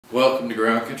Welcome to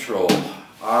Ground Control.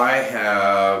 I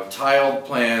have tiled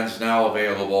plans now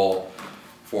available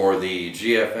for the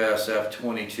GFS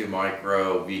F-22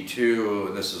 Micro V2,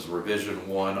 and this is revision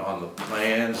 1 on the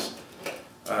plans.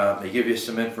 They give you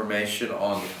some information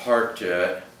on the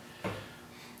Parkjet.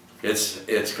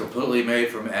 It's completely made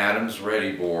from Adams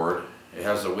Ready board. It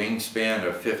has a wingspan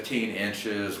of 15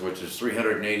 inches, which is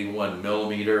 381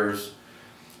 millimeters.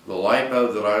 The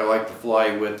LiPo that I like to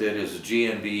fly with it is a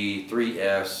GMB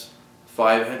 3S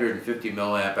 550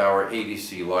 milliamp hour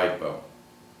ADC LiPo.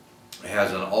 It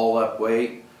has an all-up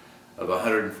weight of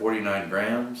 149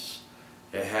 grams.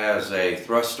 It has a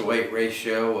thrust-to-weight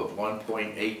ratio of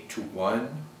 1.8 to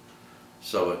 1.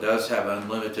 So it does have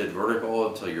unlimited vertical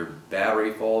until your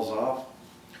battery falls off.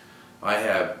 I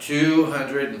have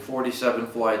 247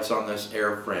 flights on this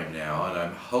airframe now, and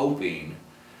I'm hoping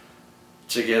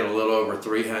to get a little over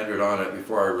 300 on it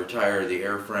before I retire the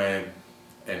airframe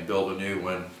and build a new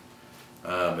one.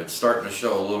 It's starting to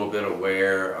show a little bit of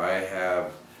wear. I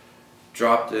have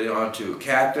dropped it onto a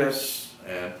cactus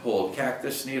and pulled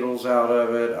cactus needles out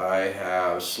of it. I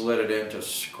have slid it into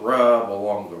scrub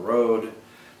along the road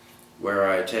where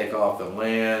I take off and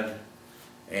land.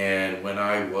 And when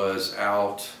I was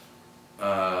out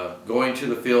going to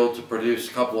the field to produce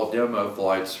a couple of demo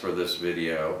flights for this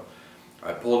video,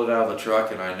 I pulled it out of the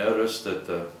truck and I noticed that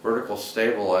the vertical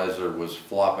stabilizer was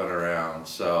flopping around.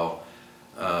 So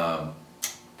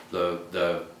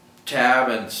the tab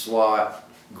and slot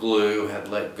glue had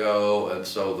let go, and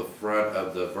so the front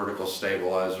of the vertical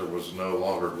stabilizer was no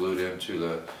longer glued into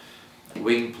the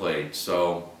wing plate.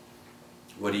 So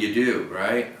what do,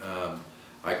 right?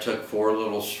 I took 4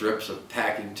 little strips of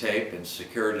packing tape and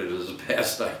secured it as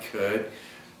best I could,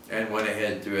 and went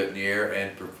ahead and threw it in the air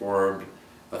and performed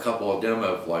a couple of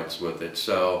demo flights with it.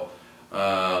 So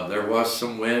there was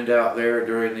some wind out there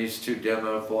during these 2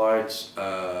 demo flights.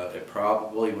 It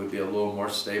probably would be a little more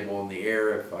stable in the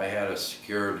air if I had a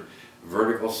secured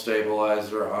vertical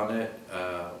stabilizer on it,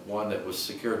 one that was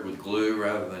secured with glue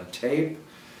rather than tape.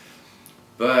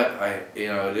 But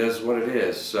it is what it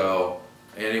is. So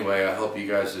anyway, I hope you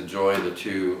guys enjoy the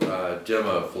 2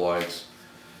 demo flights.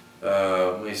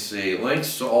 Let me see.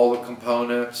 Links to all the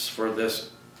components for this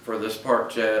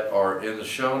Parkjet are in the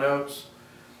show notes.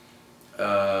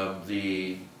 I'll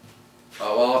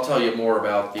tell you more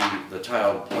about the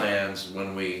tiled plans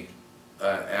when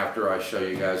after I show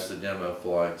you guys the demo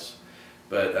flights.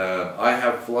 But I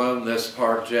have flown this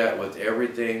Parkjet with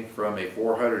everything from a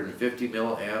 450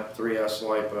 milliamp 3S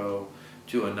LiPo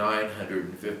to a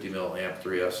 950 milliamp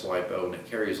 3S LiPo, and it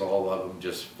carries all of them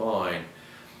just fine.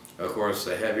 Of course,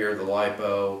 the heavier the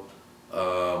LiPo,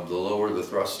 the lower the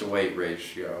thrust-to-weight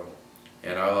ratio.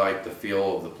 And I like the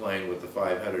feel of the plane with the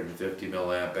 550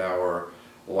 milliamp hour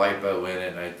LiPo in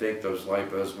it, and I think those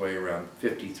LiPos weigh around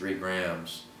 53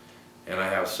 grams. And I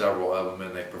have several of them,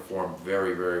 and they perform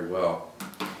very, very well.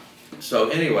 So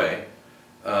anyway,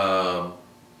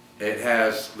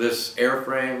 this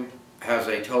airframe has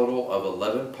a total of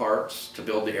 11 parts to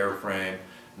build the airframe,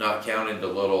 not counting the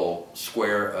little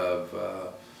square of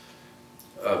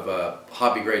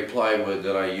hobby grade plywood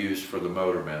that I use for the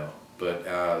motor mount. But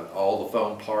all the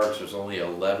foam parts, there's only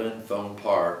 11 foam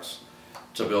parts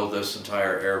to build this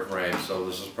entire airframe. So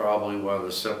this is probably one of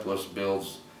the simplest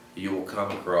builds you will come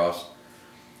across.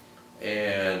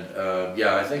 And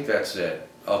yeah, I think that's it.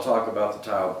 I'll talk about the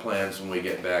tiled plans when we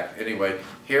get back. Anyway,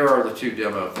 here are the 2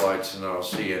 demo flights, and I'll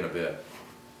see you in a bit.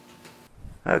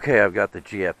 Okay, I've got the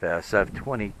GFS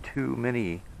F-22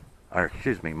 Mini,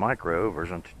 Micro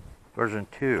version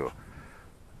 2.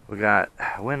 We got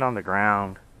wind on the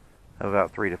ground of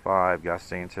about 3 to 5,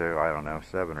 gusting to, I don't know,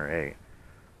 7 or 8.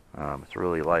 It's a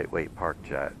really lightweight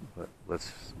Parkjet, but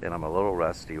and I'm a little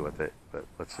rusty with it, but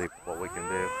let's see what we can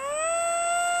do.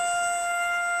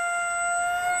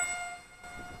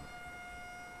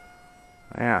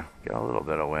 Yeah, got a little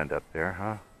bit of wind up there,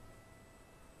 huh?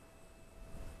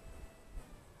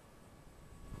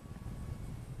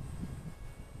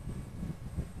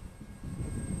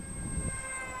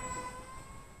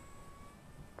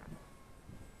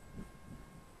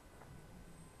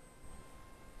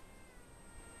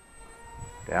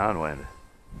 Downwind.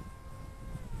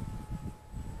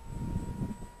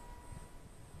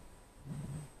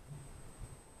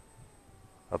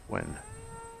 Upwind.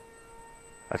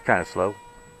 That's kind of slow.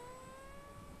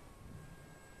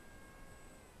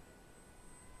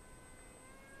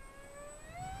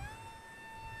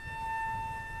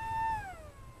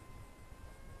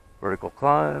 Vertical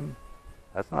climb.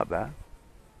 That's not bad.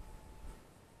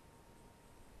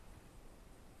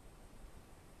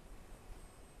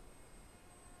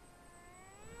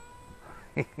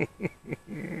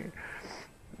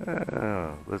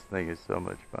 Oh, this thing is so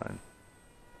much fun.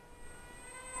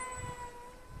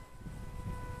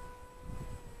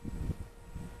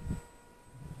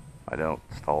 I don't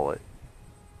stall it.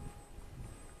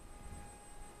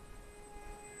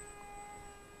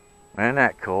 Isn't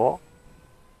that cool?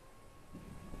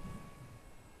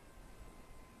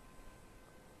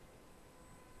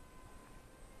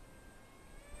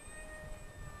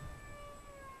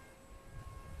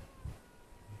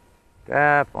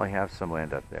 Definitely have some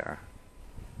wind up there.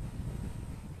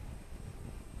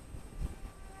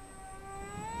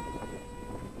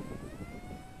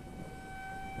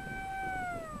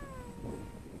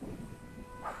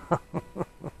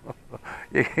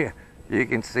 You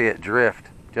can see it drift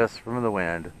just from the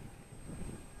wind.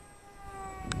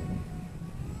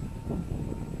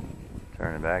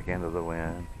 Turning back into the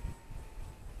wind.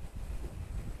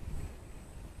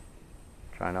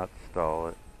 Try not to stall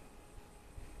it.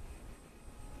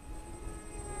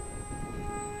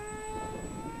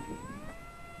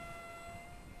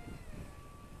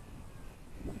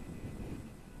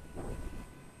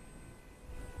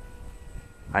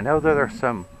 I know that there's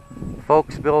some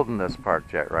folks building this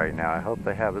Parkjet right now. I hope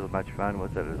they have as much fun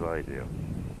with it as I do.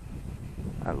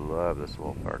 I love this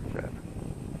little Parkjet.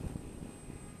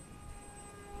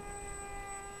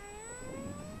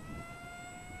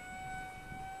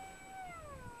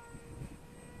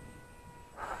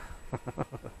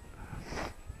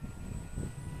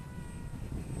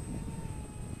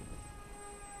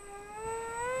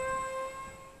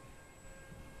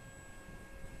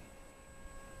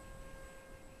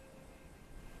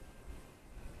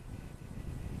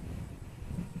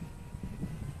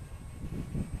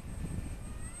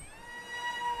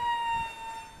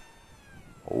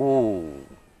 Oh,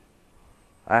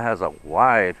 that has a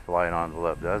wide flight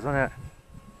envelope, doesn't it?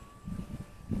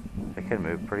 It can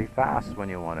move pretty fast when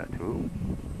you want it to.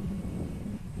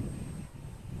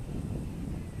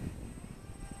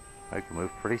 It can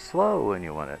move pretty slow when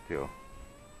you want it to.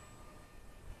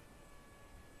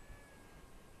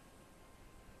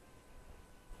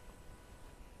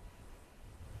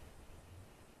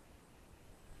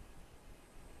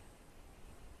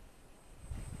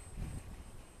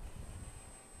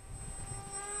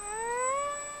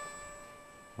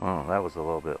 Oh, that was a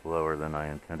little bit lower than I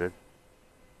intended.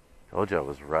 Told you I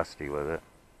was rusty with it.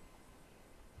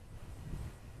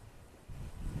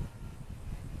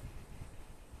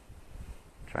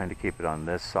 Trying to keep it on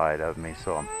this side of me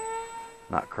so I'm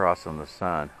not crossing the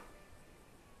sun.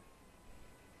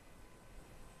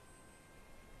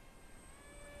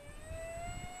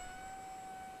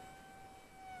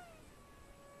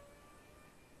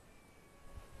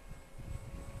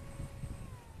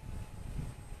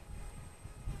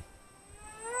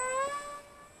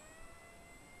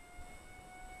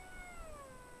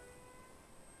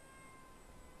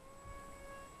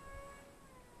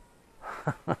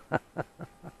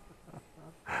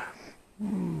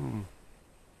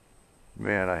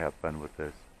 Man, I have fun with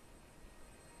this.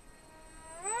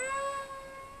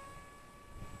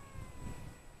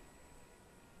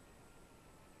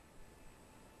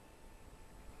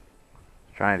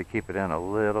 Trying to keep it in a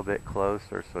little bit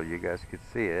closer so you guys could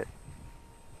see it.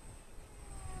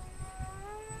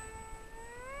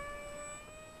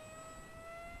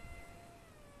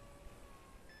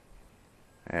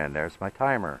 And there's my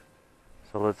timer.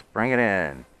 So let's bring it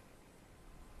in.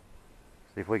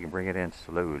 See if we can bring it in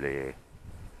slowly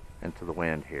into the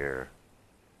wind here.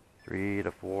 3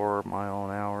 to 4 mile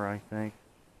an hour, I think.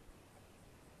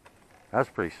 That's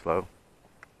pretty slow.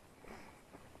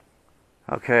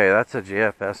 Okay, that's a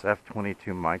GFS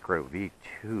F-22 Micro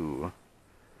V2.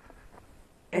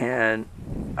 And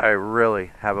I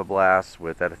really have a blast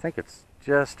with it. I think it's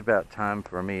just about time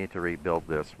for me to rebuild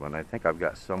this one. I think I've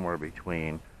got somewhere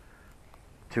between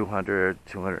 200,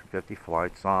 250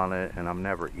 flights on it, and I'm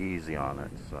never easy on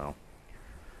it, so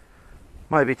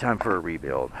might be time for a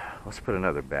rebuild. Let's put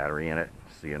another battery in it.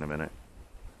 See you in a minute.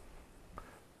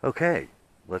 Okay,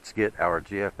 let's get our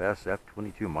GFS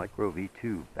F-22 Micro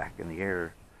V2 back in the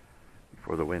air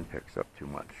before the wind picks up too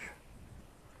much.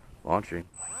 Launching.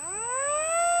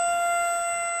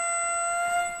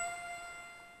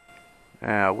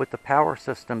 Now, with the power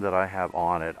system that I have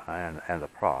on it and the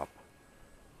prop,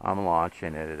 I'm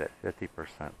launching it at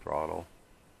 50% throttle.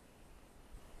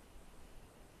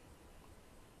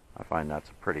 I find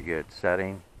that's a pretty good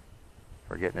setting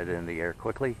for getting it in the air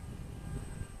quickly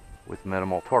with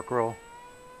minimal torque roll.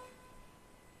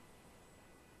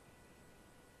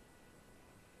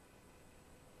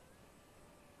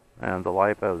 And the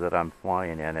LiPo that I'm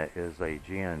flying in it is a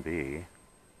GNB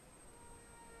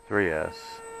 3S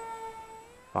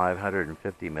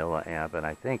 550 milliamp, and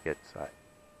I think it's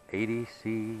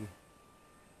 80C.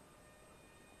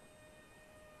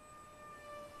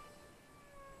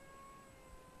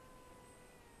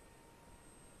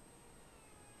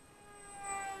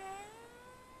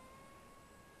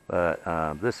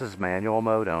 But this is manual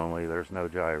mode only. There's no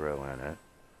gyro in it.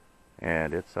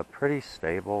 And it's a pretty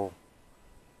stable,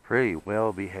 pretty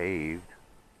well behaved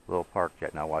little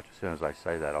Parkjet. Now watch, as soon as I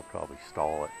say that, I'll probably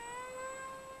stall it.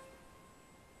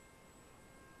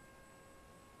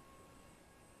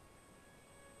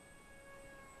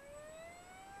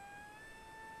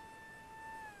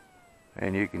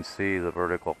 And you can see the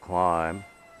vertical climb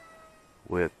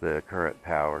with the current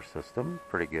power system.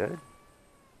 Pretty good.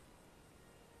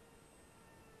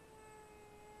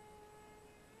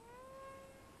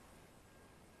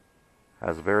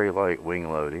 Has very light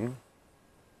wing loading,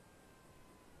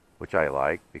 which I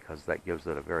like because that gives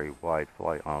it a very wide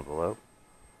flight envelope.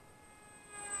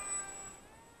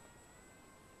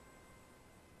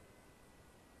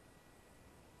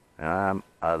 And I'm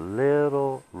a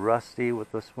little rusty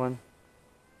with this one.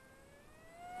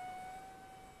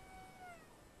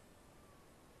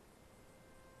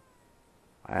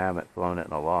 I haven't flown it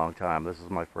in a long time. This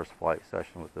is my first flight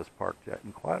session with this Parkjet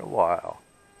in quite a while.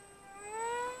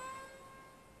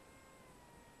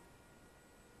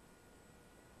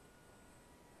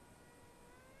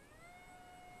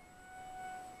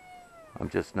 I'm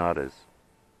just not as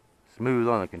smooth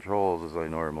on the controls as I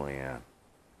normally am.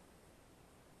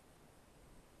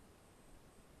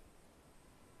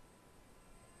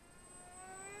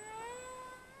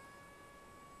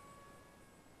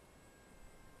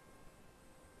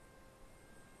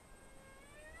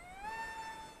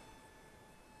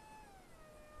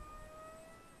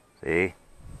 See?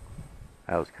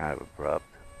 That was kind of abrupt.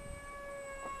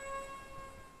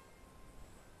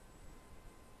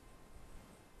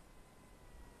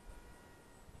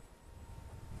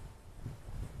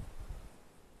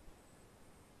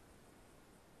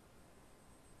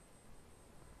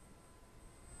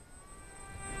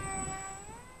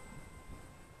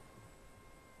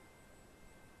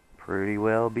 Pretty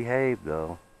well behaved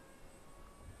though.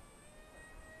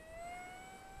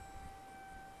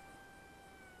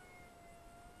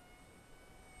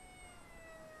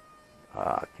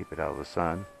 Keep it out of the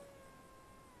sun.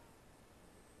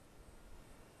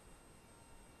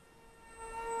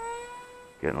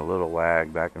 Getting a little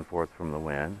wag back and forth from the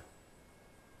wind.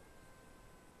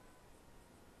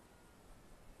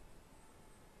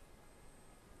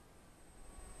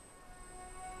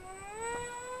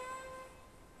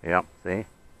 Yep, see?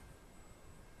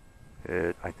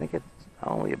 I think it's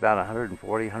only about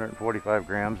 140, 145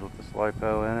 grams with the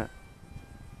SLiPo in it.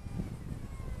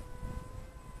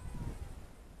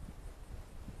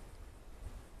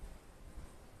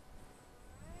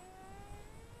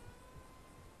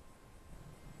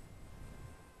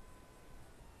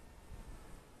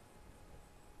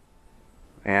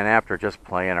 And after just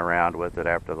playing around with it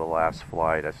after the last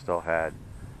flight, I still had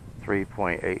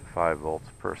 3.85 volts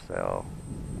per cell.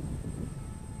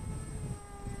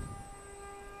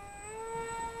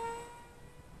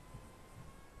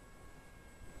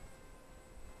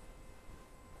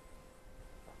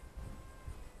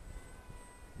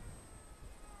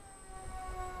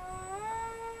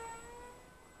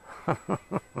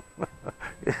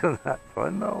 Isn't that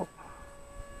fun though?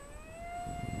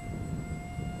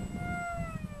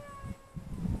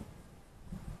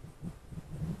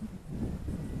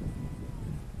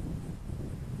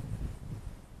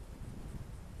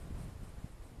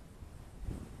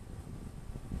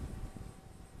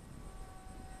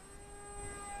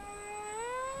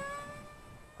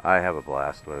 I have a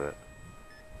blast with it.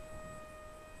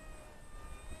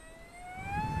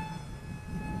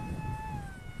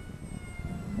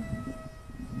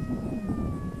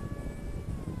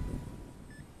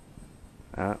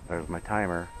 Oh, there's my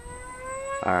timer.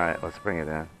 Alright, let's bring it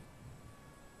in.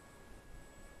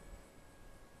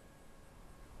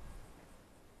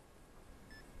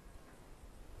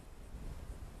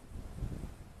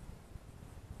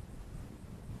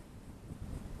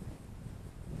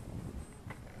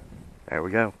 There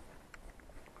we go.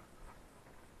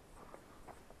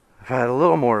 If I had a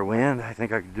little more wind, I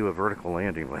think I could do a vertical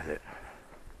landing with it.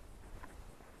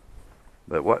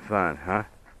 But what fun, huh?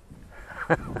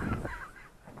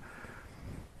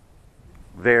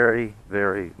 Very,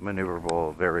 very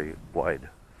maneuverable, very wide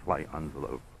flight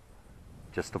envelope.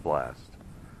 Just a blast.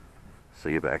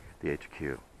 See you back at the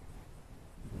HQ.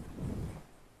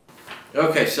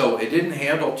 Okay, so it didn't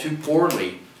handle too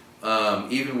poorly,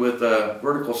 even with the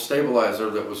vertical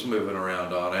stabilizer that was moving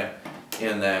around on it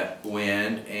in that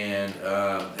wind, and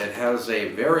it has a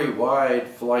very wide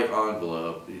flight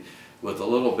envelope. with a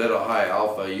little bit of high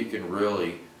alpha, you can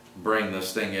really bring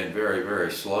this thing in very,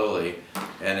 very slowly.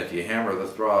 And if you hammer the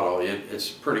throttle,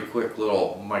 it's a pretty quick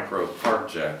little micro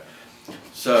Parkjet.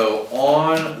 So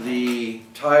on the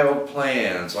tiled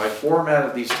plans, I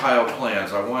formatted these tiled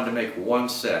plans. I wanted to make one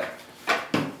set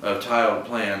of tiled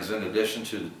plans in addition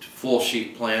to the full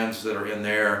sheet plans that are in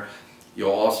there.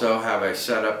 You'll also have a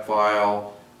setup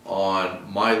file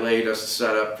on my latest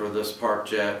setup for this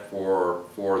Parkjet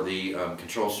for the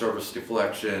control surface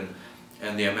deflection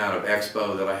and the amount of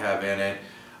expo that I have in it.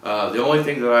 The only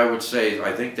thing that I would say is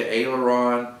I think the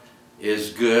aileron is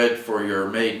good for your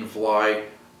maiden flight.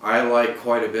 I like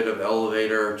quite a bit of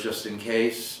elevator just in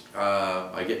case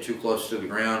I get too close to the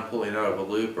ground pulling out of a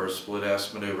loop or a split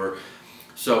S maneuver.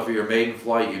 So for your maiden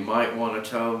flight, you might want to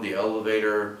tone the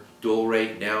elevator dual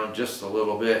rate down just a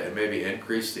little bit and maybe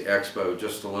increase the expo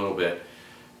just a little bit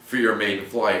for your maiden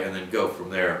flight and then go from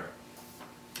there.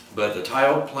 But the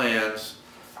tiled plans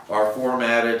are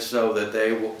formatted so that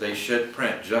they should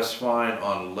print just fine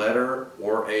on letter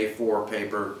or A4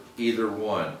 paper, either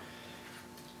one.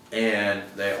 And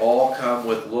they all come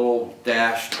with little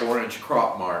dashed orange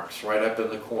crop marks right up in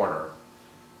the corner.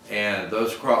 And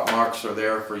those crop marks are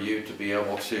there for you to be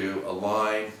able to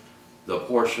align the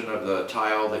portion of the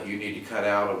tile that you need to cut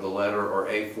out of the letter or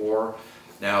A4.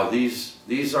 Now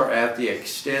these are at the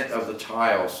extent of the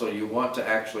tile, so you want to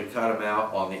actually cut them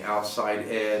out on the outside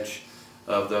edge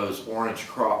of those orange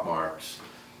crop marks.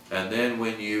 And then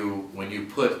when you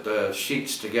put the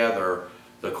sheets together,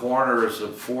 the corners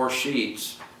of 4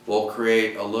 sheets will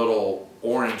create a little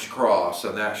orange cross,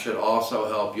 and that should also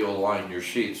help you align your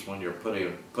sheets when you're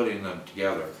putting them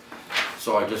together.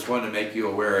 So I just wanted to make you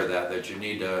aware of that you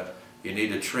need to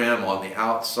trim on the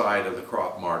outside of the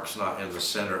crop marks, not in the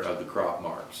center of the crop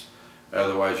marks.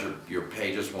 Otherwise your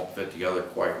pages won't fit together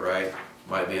quite right.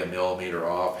 Might be a millimeter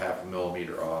off, half a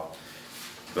millimeter off.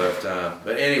 But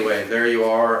anyway, there you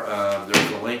are.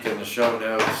 There's a link in the show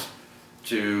notes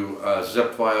to a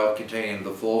zip file containing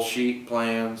the full sheet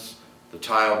plans, the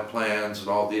tiled plans, and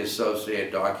all the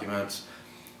associated documents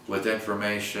with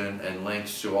information and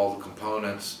links to all the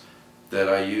components that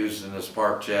I used in this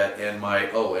Parkjet, and my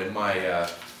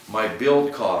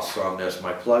build costs on this,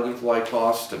 my plug and fly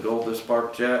costs to build this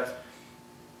Parkjet.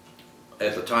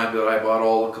 At the time that I bought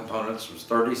all the components was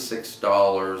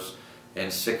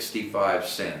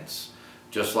 $36.65.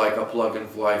 Just like a plug and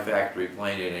fly factory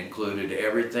plane, it included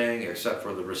everything except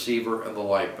for the receiver and the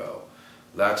lipo.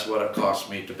 That's what it cost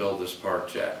me to build this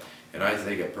Parkjet, and I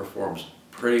think it performs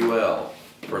pretty well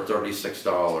for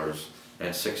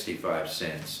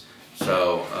 $36.65.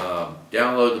 So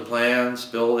download the plans,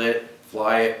 build it,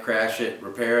 fly it, crash it,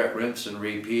 repair it, rinse and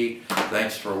repeat.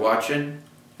 Thanks for watching,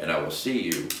 and I will see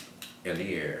you in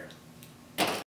the air.